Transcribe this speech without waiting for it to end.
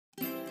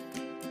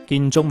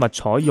建築物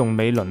採用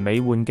美輪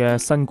美奐嘅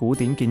新古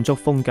典建築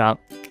風格。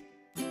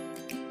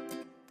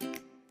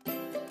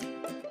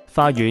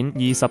花園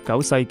以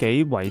19世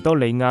紀維多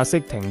利亞式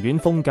庭院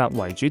風格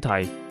為主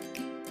題。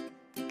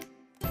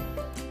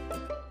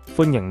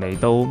歡迎嚟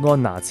到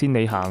安娜千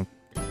里行，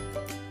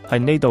喺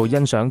呢度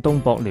欣賞東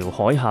博寮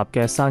海峽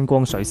嘅山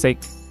光水色，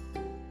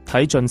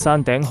睇盡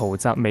山頂豪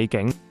宅美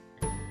景。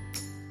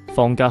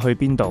放假去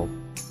邊度？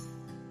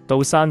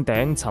到山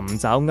頂尋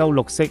找歐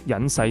陸式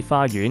隱世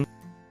花園。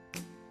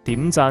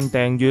點讚、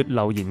訂閱、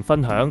留言、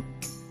分享。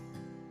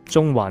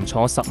中環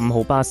坐15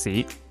號巴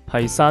士，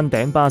係山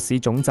頂巴士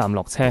總站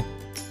落車。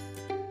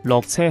落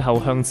車後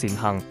向前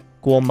行，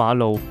過馬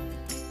路，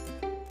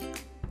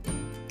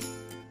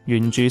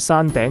沿住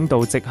山頂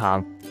道直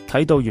行，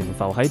睇到懸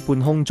浮喺半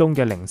空中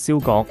嘅凌霄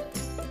閣。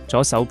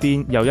左手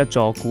邊有一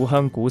座古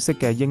香古色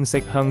嘅英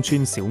式鄉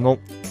村小屋，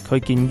佢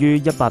建於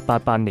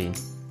1888年，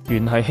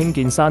原係興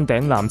建山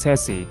頂纜車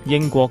時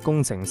英國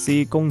工程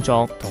師工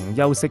作同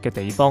休息嘅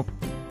地方。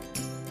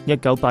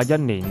1981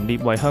年列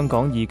為香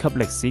港2級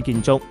歷史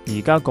建築，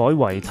而家改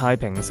為太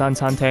平山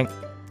餐廳。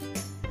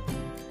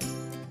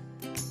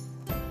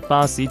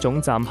巴士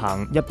總站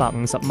行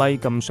150米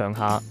咁上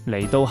下，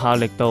嚟到夏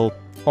力道、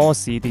柯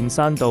士甸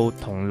山道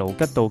同盧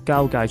吉道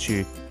交界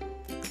處，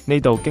呢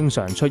度經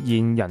常出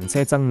現人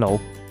車爭路。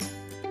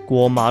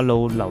過馬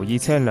路留意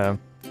車輛。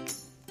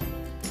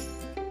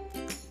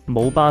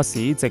冇巴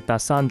士直達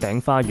山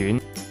頂花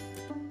園，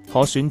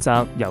可選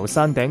擇由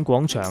山頂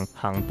廣場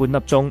行半粒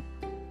鐘。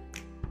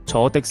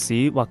坐的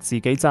士或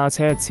自己揸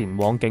車前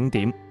往景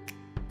點。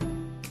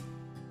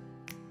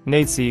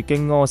呢次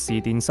經柯士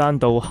甸山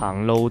道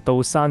行路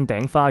到山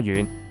頂花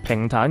園，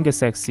平坦嘅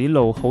石屎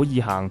路好易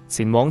行。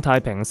前往太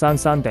平山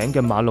山頂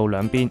嘅馬路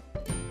兩邊，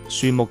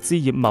樹木枝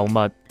葉茂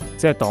密，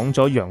即係擋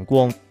咗陽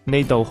光。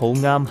呢度好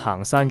啱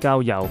行山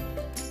郊遊。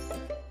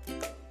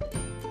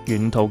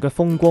沿途嘅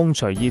風光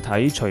隨意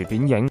睇，隨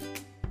便影，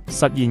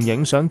實現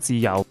影相自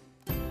由。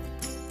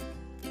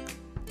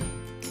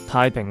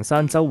太平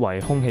山周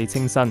圍空氣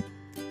清新，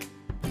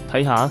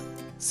睇下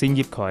扇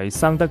葉葵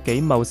生得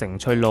幾茂盛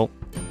翠綠，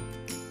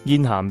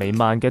煙霞彌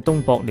漫嘅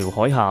東博寮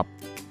海峽，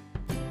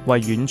為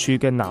遠處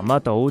嘅南丫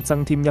島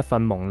增添一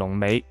份朦朧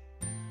美。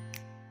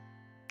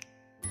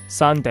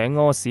山頂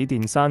柯士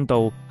甸山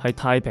道係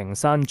太平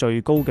山最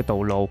高嘅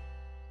道路，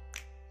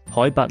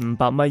海拔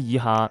500米以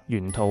下，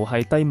沿途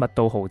係低密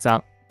度豪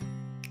宅，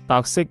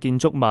白色建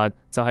築物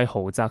就係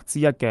豪宅之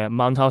一嘅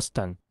Mount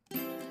Houston。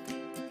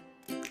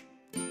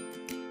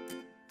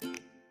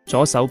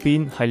左手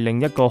邊係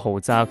另一個豪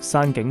宅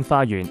山景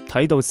花園，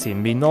睇到前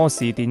面柯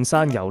士甸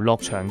山遊樂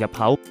場入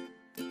口。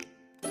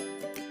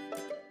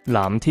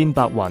藍天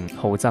白雲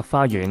豪宅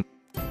花園，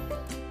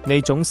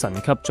呢種神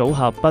級組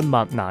合筆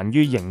墨難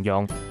於形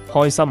容。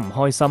開心唔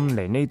開心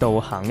嚟呢度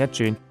行一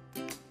轉，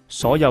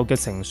所有嘅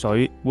情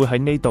緒會喺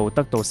呢度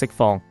得到釋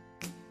放。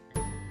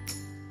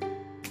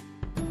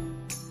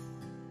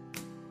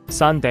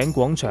山頂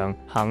廣場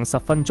行10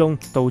分鐘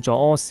到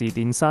咗柯士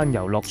甸山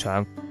遊樂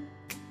場。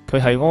佢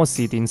係柯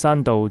士甸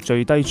山道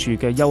最低處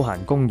嘅休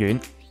閒公園，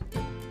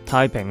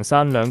太平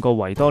山2個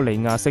維多利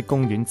亞式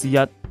公園之一。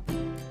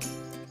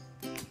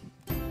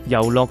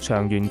遊樂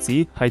場原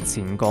址係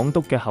前港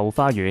督嘅後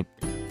花園，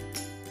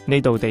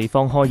呢度地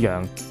方開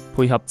揚，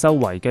配合周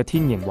圍嘅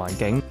天然環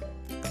境，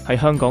係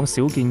香港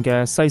少見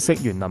嘅西式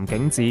園林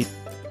景致。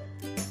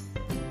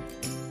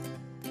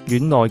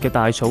院內嘅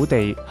大草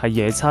地係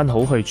野餐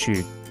好去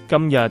處，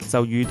今日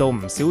就遇到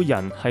唔少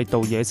人係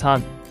到野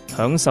餐，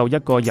享受一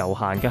個悠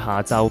閒嘅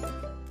下晝。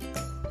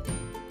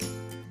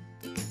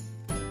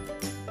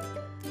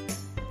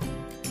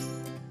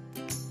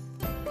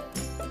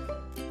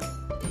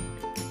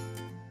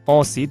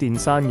柯士甸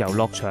山遊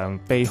樂場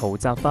被豪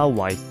宅包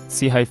圍，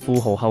似係富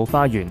豪後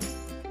花園，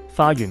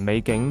花園美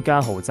景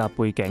加豪宅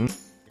背景，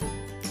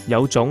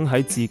有種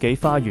喺自己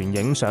花園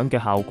影相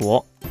嘅效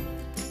果。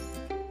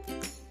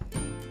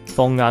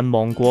放眼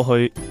望過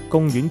去，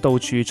公園到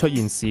處出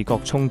現視覺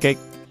衝擊。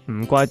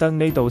唔怪得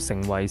呢度成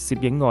為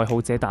攝影愛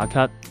好者打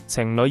卡、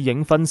情侶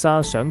影婚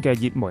紗相嘅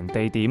熱門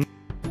地點。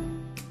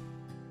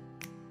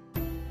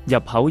入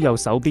口右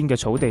手邊嘅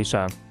草地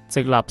上，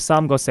直立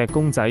3個石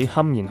公仔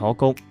堪言可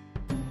掬，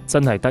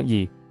真係得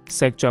意。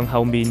石像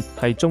後面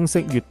係中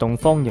式躍動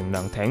方形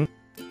涼亭，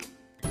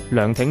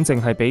涼亭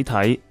淨係俾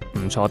睇，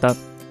唔坐得。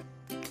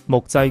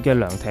木製嘅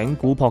涼亭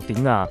古樸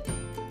典雅。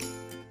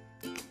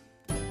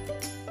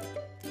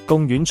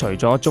公園除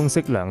咗中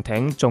式涼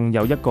亭，仲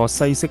有一個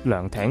西式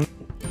涼亭。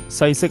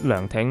西式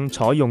涼亭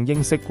採用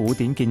英式古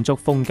典建築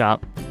風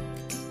格。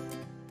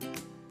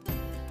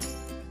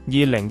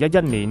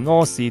2011年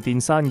柯士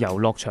甸山遊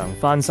樂場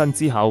翻新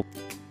之後，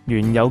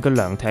原有嘅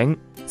涼亭、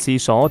廁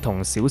所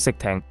同小食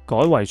亭改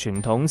為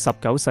傳統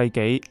19世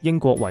紀英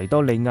國維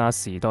多利亞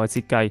時代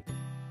設計。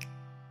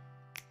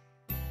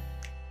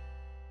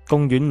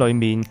公園裏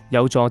面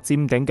有座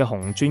尖頂嘅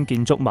紅磚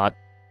建築物，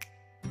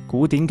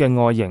古典嘅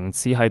外形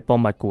似係博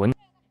物館，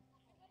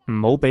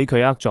唔好俾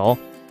佢呃咗。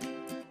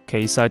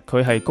其實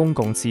佢係公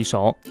共廁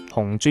所，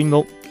紅磚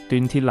屋、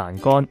斷鐵欄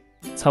杆、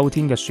秋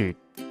天嘅樹。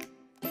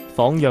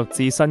仿若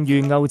置身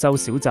於歐洲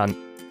小鎮。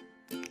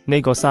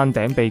呢個山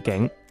頂秘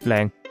境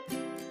靚。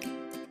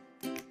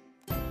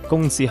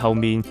公廁後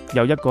面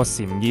有一個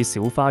禪意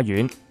小花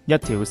園，一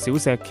條小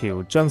石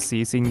橋將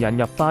視線引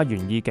入花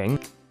園意境。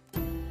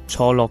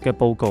錯落嘅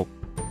佈局，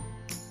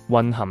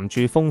蘊含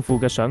住豐富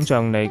嘅想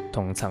像力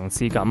同層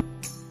次感。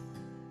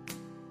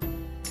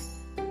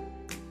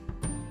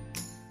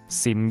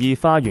禪意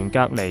花園隔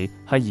離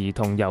係兒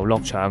童遊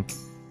樂場，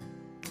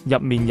入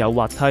面有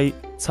滑梯、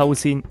秋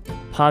千、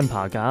攀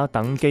爬架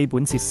等基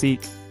本設施，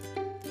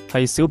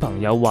係小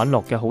朋友玩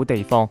樂嘅好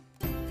地方。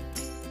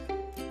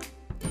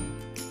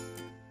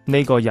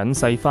呢個隱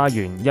世花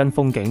園因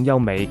風景優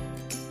美，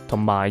同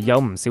埋有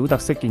唔少特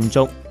色建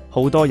築，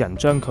好多人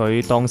將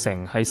佢當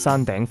成係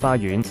山頂花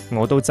園，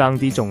我都爭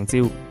啲中招。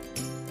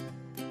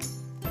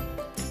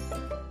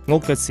屋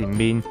嘅前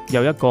面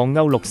有一個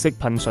歐陸式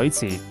噴水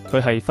池，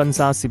佢係婚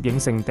紗攝影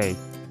勝地，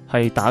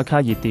係打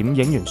卡熱點。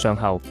影完相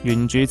後，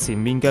沿住前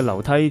面嘅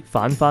樓梯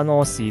返返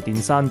柯士甸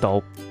山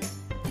道，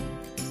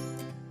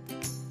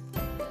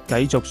繼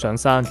續上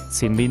山，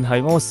前面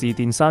係柯士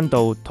甸山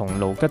道同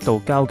盧吉道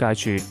交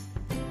界處。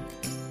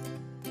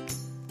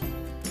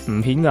唔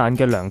顯眼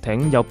嘅涼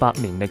亭有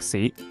100年歷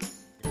史，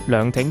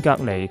涼亭隔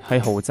離係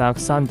豪宅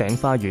山頂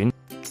花園，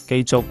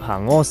繼續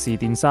行柯士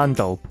甸山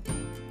道。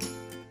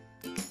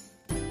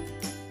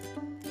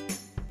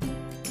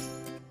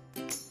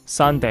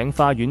山頂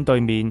花園對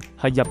面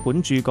係日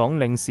本駐港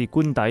領事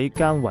官邸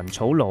耕耘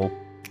草廬，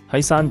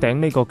喺山頂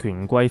呢個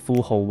權貴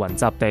富豪雲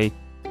集地，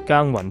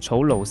耕耘草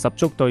廬十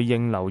足對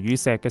應劉禹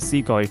錫嘅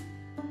詩句：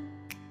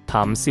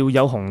談笑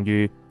有鴻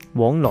儒，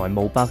往來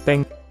無白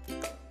丁。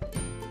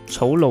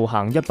草路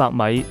行100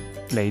米，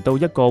嚟到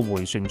一個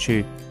迴旋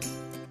處，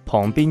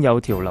旁邊有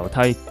條樓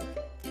梯，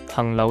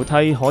行樓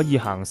梯可以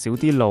行少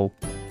啲路，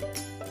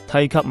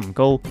梯級唔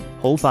高，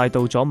好快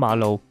到咗馬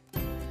路。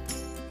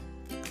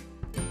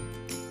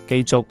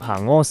繼續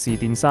行柯士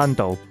甸山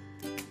道，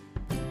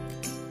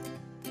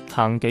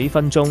行幾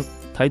分鐘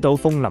睇到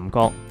楓林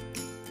閣，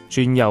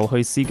轉右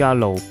去私家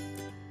路，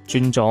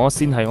轉左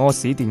先係柯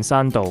士甸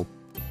山道，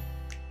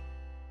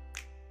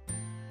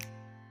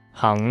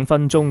行5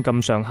分鐘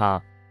咁上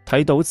下。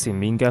睇到前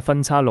面嘅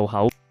分岔路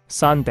口，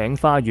山頂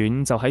花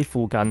園就喺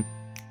附近。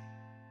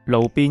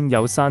路邊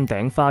有山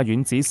頂花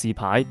園指示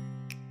牌，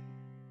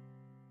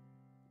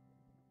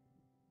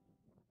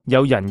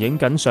有人影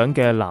緊相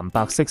嘅藍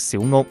白色小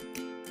屋，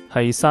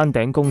係山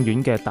頂公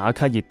園嘅打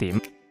卡熱點。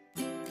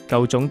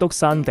舊總督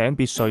山頂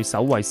別墅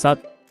守衛室，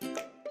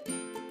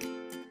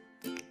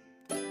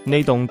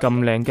呢棟咁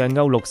靚嘅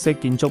歐陸式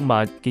建築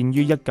物建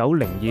於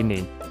1902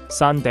年，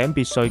山頂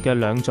別墅嘅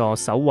2座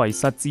守衛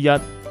室之一。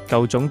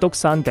舊總督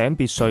山頂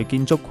別墅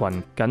建築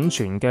群僅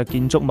存嘅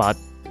建築物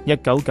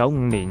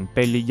，1995年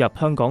被列入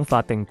香港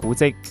法定古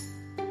蹟。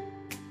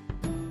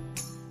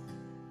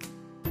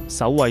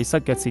守衛室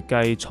嘅設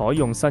計採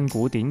用新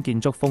古典建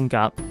築風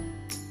格，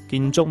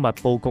建築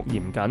物佈局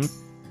嚴謹，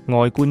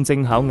外觀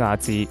精巧雅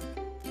致。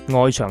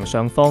外牆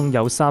上方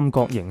有三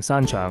角形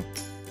山牆，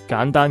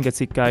簡單嘅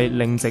設計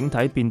令整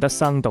體變得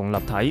生動立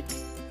體。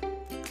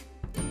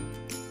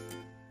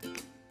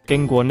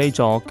經過呢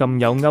座咁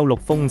有歐陸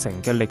風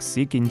情嘅歷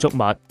史建築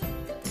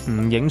物，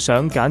唔影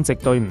相簡直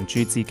對唔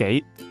住自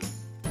己。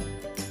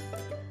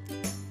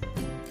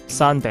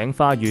山頂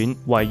花園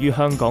位於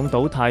香港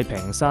島太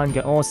平山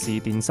嘅柯士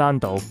甸山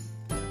道，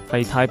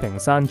係太平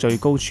山最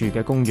高處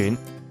嘅公園。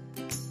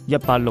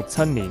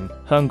1867年，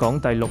香港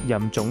第6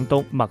任總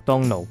督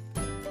MacDonnell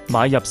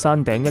買入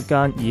山頂一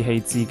間已棄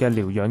置嘅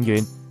療養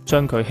院，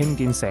將佢興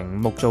建成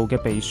木造嘅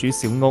避暑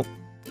小屋。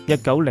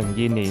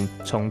1902年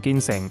重建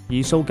成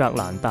以蘇格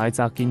蘭大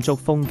宅建築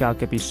風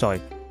格嘅別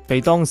墅，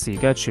被當時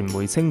嘅傳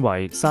媒稱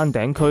為山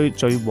頂區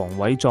最宏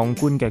偉壯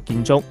觀嘅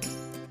建築。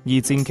2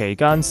戰期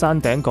間，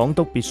山頂港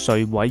督別墅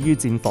毀於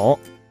戰火。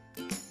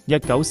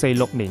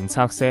1946年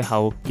拆卸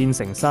後建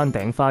成山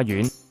頂花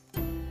園，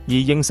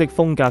以英式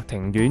風格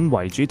庭院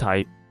為主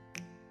題，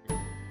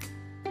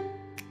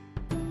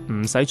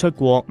唔使出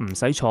國，唔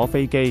使坐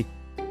飛機，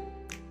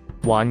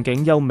環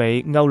境優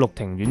美，歐陸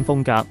庭院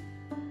風格。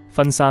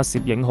婚紗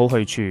攝影好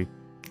去處。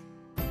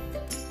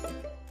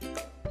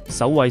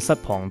守衛室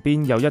旁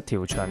邊有一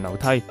條長樓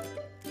梯，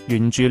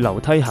沿住樓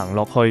梯行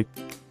落去，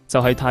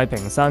就係太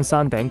平山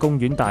山頂公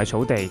園大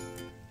草地，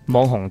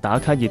網紅打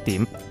卡熱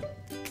點。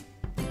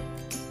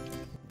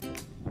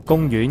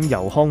公園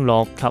由康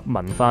樂及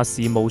文化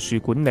事務署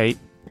管理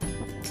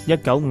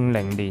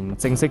，1950年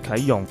正式啟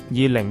用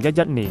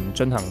，2011年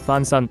進行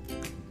翻新。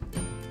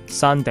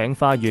山頂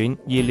花園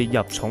已列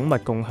入寵物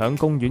共享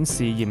公園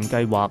試驗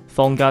計劃，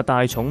放假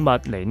帶寵物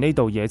嚟呢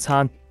度野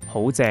餐，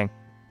好正。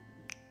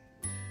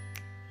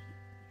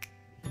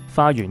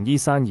花園依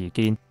山而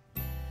建，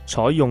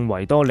採用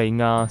維多利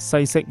亞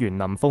西式園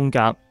林風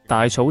格，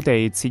大草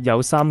地設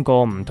有3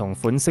個唔同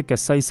款式嘅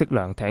西式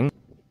涼亭，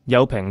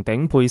有平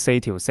頂配4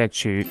條石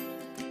柱，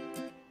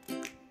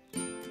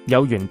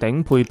有圓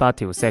頂配8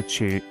條石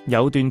柱，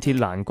有鍛鐵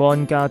欄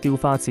杆加雕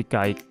花設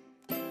計，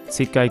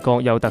設計各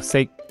有特色。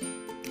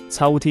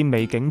秋天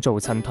美景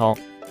做襯托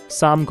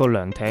，3個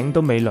涼亭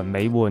都美輪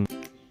美奐。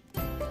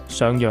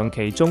徜徉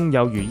其中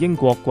有如英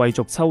國貴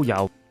族秋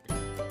遊。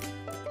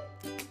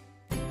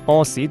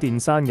柯士甸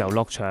山遊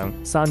樂場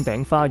山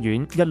頂花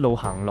園一路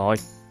行來，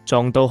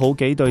撞到好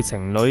幾對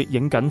情侶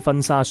影緊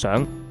婚紗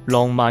相，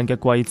浪漫嘅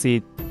季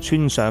節，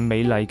穿上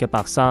美麗嘅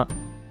白紗，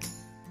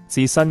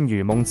置身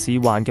如夢似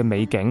幻嘅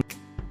美景，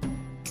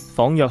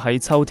仿若喺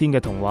秋天嘅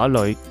童話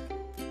裏。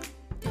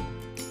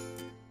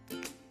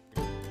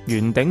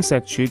圓頂石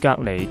柱隔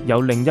離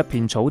有另一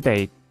片草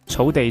地，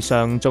草地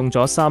上種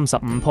咗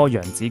35棵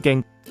洋紫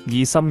荊，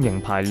以心形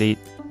排列，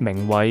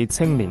名為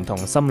青年同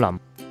心林。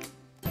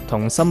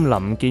同心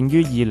林建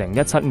於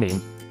2017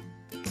年，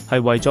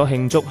係為咗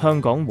慶祝香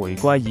港回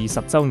歸20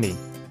週年。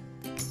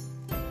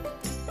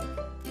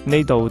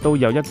呢度都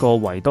有一個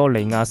維多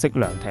利亞式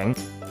涼亭，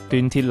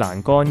斷鐵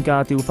欄杆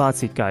加雕花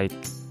設計，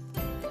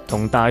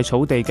同大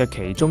草地嘅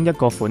其中一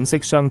個款式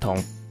相同。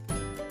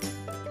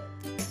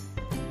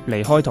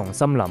離開同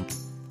心林，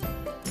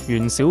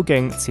沿小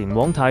徑前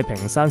往太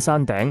平山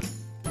山頂，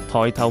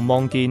抬頭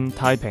望見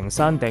太平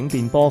山頂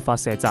電波發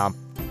射站。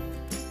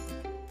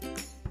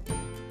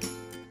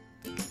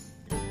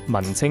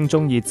文青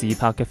中意自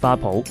拍嘅花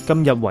圃，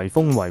今日圍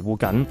封維護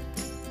緊。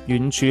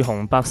遠處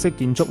紅白色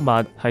建築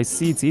物係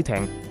獅子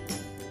亭。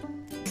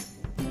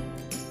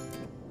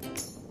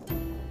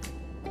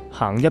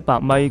行100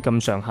米咁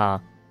上下，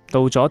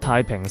到咗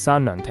太平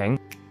山涼亭，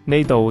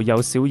呢度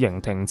有小型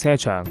停車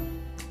場，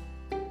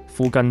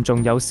附近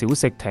仲有小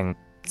食亭、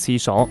廁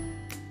所。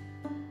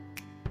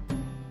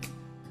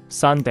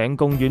山頂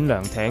公園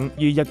涼亭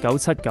於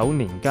1979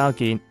年加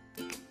建，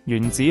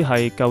原址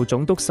係舊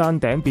總督山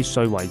頂別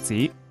墅遺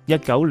址。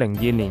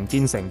1902年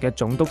建成嘅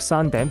總督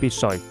山頂別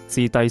墅，自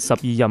第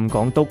12任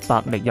港督伯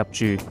力入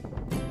住，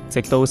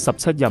直到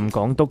17任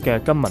港督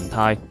嘅金文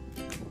泰，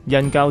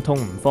因交通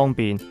唔方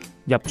便，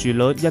入住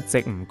率一直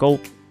唔高。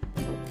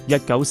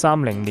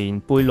1930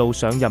年貝路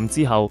上任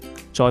之後，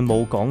再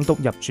冇港督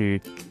入住。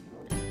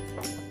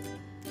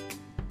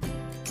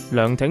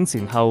涼亭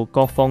前後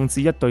各放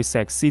置一對石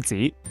獅子，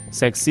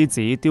石獅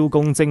子雕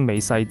工精美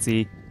細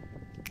緻，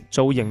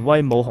造型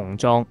威武雄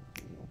壯。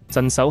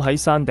鎮守喺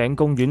山頂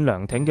公園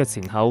涼亭嘅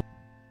前後，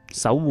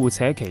守護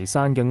扯旗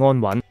山嘅安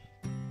穩。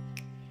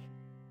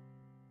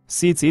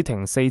獅子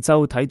亭四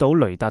周睇到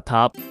雷達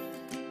塔，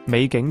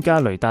美景加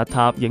雷達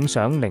塔影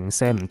相零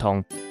舍唔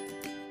同。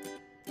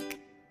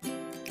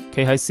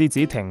企喺獅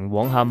子亭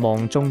往下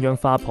望中央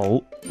花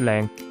圃，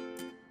靚。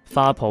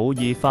花圃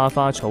以花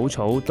花草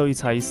草堆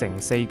砌成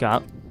4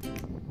格，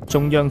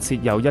中央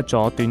設有一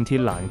座斷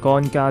鐵欄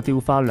杆加雕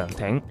花涼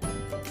亭，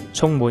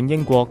充滿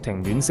英國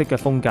庭院式嘅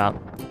風格。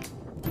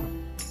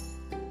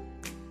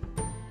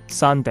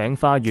山頂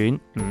花園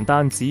唔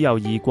單只有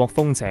異國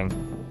風情，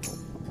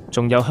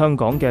仲有香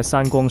港嘅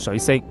山光水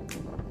色。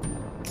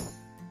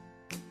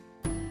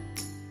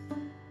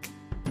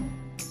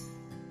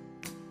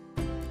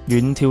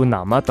遠眺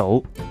南丫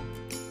島，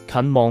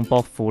近望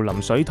薄扶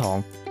林水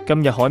塘。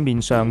今日海面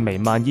上彌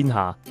漫煙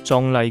霞，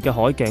壯麗嘅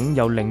海景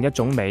有另一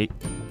種美，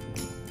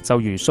就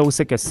如蘇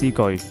軾嘅詩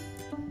句：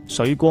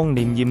水光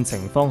潋滟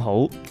晴方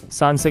好，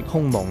山色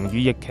空蒙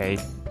雨亦奇。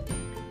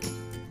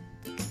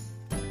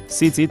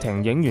獅子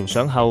亭影完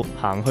相後，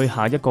行去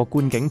下一個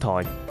觀景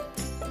台。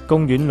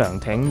公園涼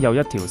亭有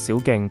一條小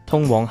徑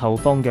通往後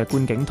方嘅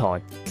觀景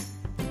台。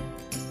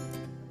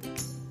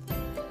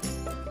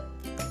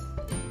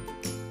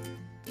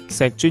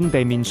石磚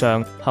地面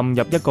上嵌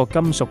入一個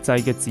金屬製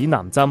嘅指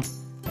南針，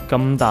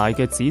咁大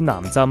嘅指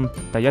南針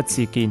第一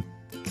次見。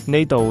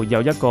呢度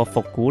有一個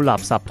復古垃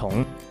圾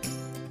桶，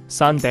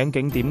山頂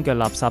景點嘅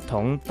垃圾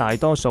桶大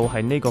多數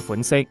係呢個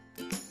款式。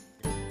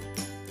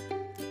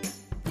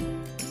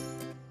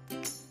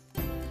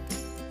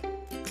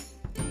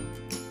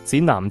指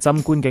南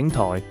針觀景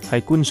台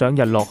係觀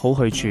賞日落好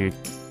去處，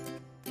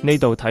呢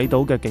度睇到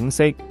嘅景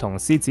色同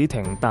獅子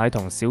亭大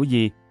同小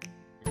異，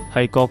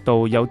係角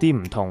度有啲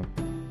唔同。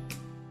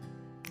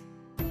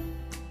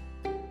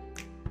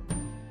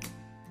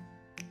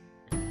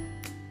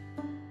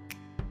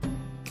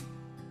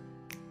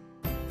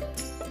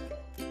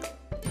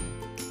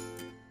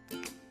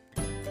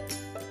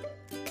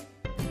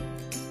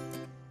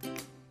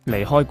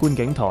離開觀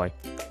景台，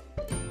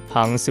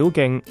行小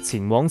徑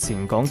前往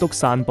前港督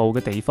散步嘅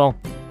地方。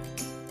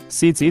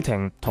獅子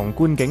亭同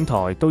觀景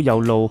台都有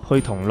路去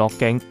同樂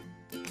徑，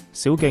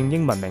小徑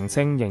英文名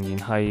稱仍然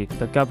係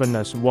The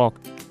Governor's Walk。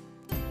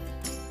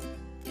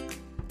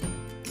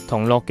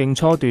同樂徑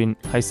初段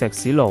係石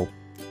屎路，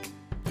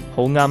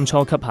好啱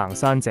初級行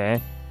山者，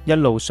一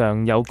路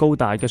上有高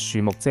大嘅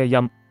樹木遮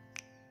陰，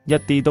一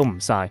啲都唔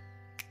曬。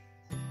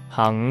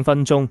行5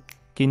分鐘，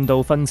見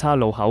到分叉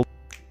路口。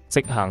直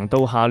行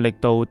到夏力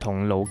道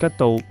同盧吉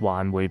道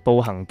環回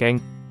步行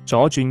徑，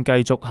左轉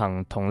繼續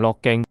行同樂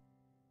徑。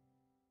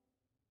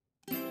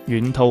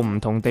沿途唔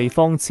同地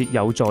方設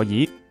有座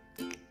椅，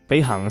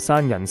俾行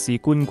山人士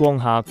觀光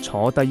客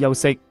坐低休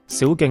息。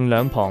小徑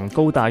兩旁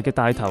高大嘅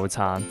大頭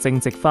茶正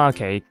值花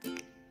期，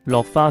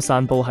落花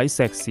散步喺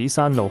石屎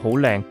山路好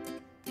靚，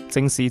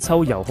正是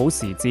秋遊好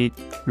時節，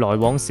來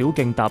往小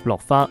徑踏落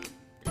花。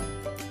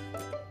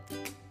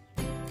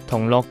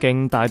同樂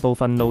徑大部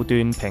分路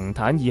段平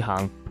坦易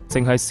行，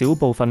淨係小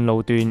部分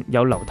路段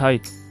有樓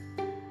梯。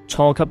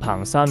初級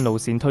行山路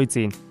線推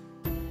薦：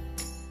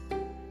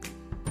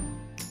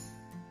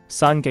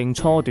山徑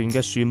初段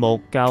嘅樹木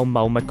較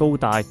茂密高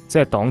大，即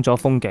係擋咗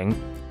風景；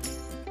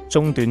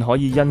中段可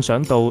以欣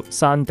賞到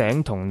山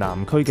頂同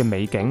南區嘅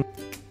美景。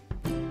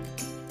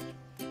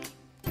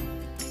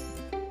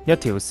一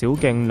條小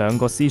徑，兩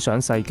個思想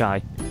世界。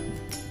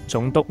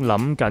總督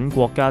諗緊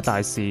國家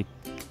大事，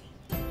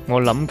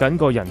我諗緊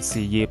個人事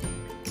業。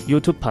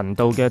YouTube 頻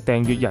道嘅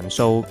訂閱人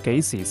數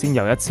幾時先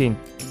有1000？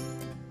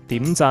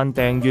點讚、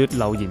訂閱、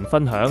留言、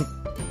分享。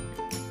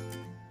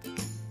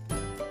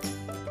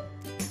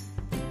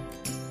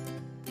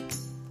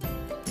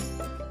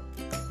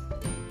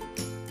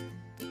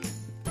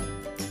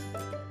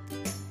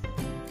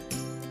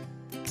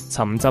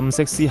沉浸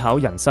式思考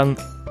人生，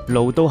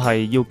路都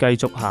係要繼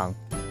續行。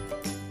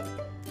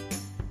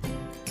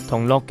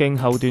同樂徑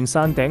後段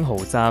山頂豪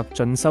宅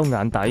盡收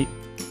眼底，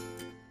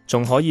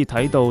仲可以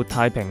睇到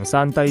太平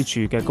山低處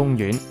嘅公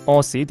園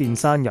柯士甸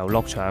山遊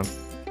樂場。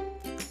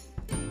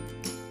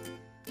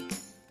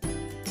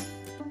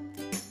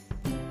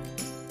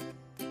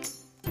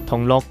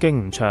同樂徑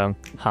唔長，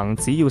行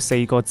只要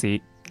4個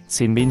字，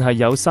前面係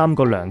有3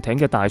個涼亭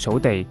嘅大草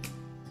地。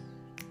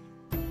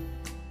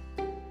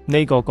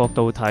呢個角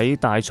度睇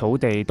大草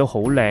地都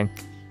好靚，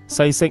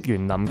西式園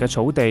林嘅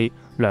草地、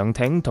涼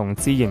亭同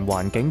自然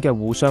環境嘅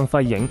互相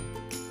輝映。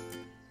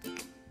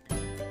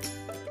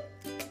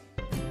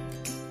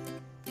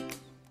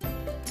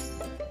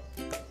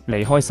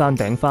離開山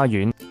頂花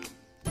園，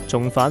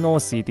仲返柯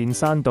士甸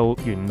山道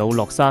沿路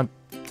落山，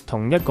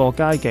同一個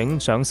街景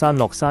上山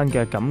落山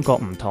嘅感覺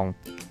唔同，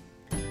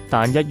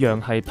但一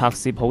樣係拍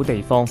攝好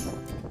地方。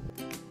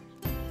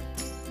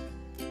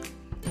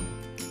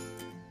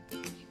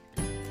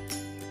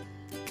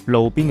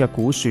路邊嘅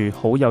古樹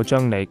好有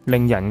張力，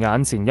令人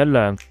眼前一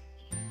亮。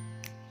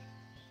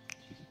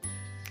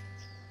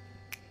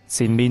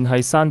前面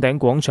係山頂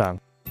廣場，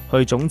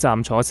去總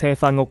站坐車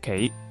返屋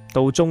企，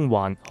到中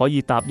環可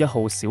以搭1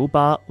號小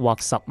巴或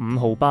15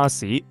號巴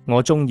士。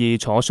我鍾意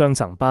坐雙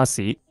層巴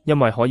士，因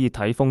為可以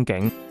睇風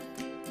景。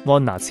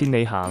安娜千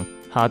里行，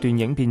下段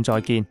影片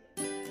再見。